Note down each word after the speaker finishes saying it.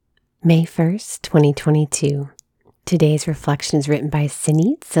May 1st, 2022. Today's reflection is written by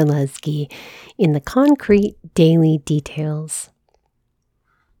Sinit Zalesky in the Concrete Daily Details.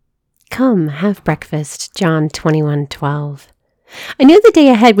 Come, have breakfast, John 21:12. I knew the day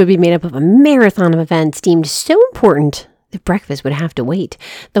ahead would be made up of a marathon of events deemed so important that breakfast would have to wait,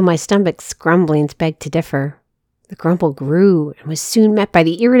 though my stomach's grumblings begged to differ. The grumble grew and was soon met by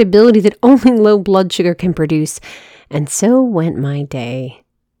the irritability that only low blood sugar can produce, and so went my day.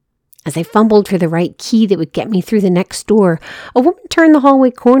 As I fumbled for the right key that would get me through the next door, a woman turned the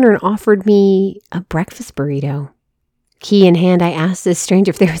hallway corner and offered me a breakfast burrito. Key in hand, I asked this stranger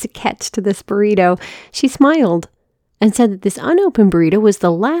if there was a catch to this burrito. She smiled and said that this unopened burrito was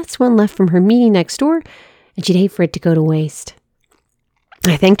the last one left from her meeting next door, and she'd hate for it to go to waste.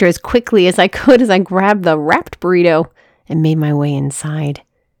 I thanked her as quickly as I could as I grabbed the wrapped burrito and made my way inside.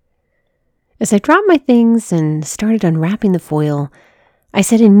 As I dropped my things and started unwrapping the foil, I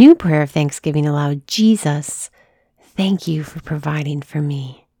said a new prayer of thanksgiving aloud. Jesus, thank you for providing for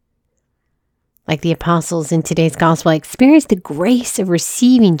me. Like the apostles in today's gospel, I experienced the grace of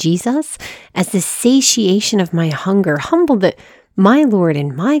receiving Jesus as the satiation of my hunger, humbled that my Lord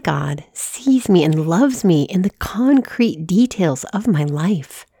and my God sees me and loves me in the concrete details of my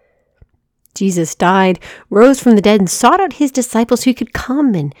life. Jesus died, rose from the dead, and sought out his disciples so he could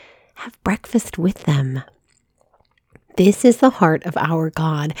come and have breakfast with them. This is the heart of our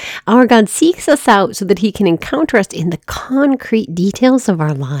God. Our God seeks us out so that he can encounter us in the concrete details of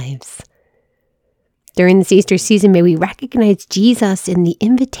our lives. During this Easter season, may we recognize Jesus in the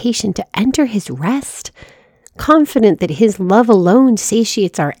invitation to enter his rest, confident that his love alone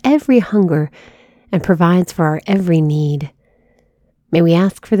satiates our every hunger and provides for our every need. May we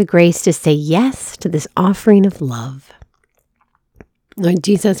ask for the grace to say yes to this offering of love. Lord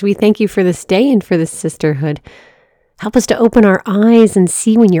Jesus, we thank you for this day and for this sisterhood. Help us to open our eyes and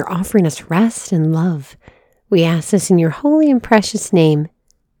see when you're offering us rest and love. We ask this in your holy and precious name.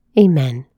 Amen.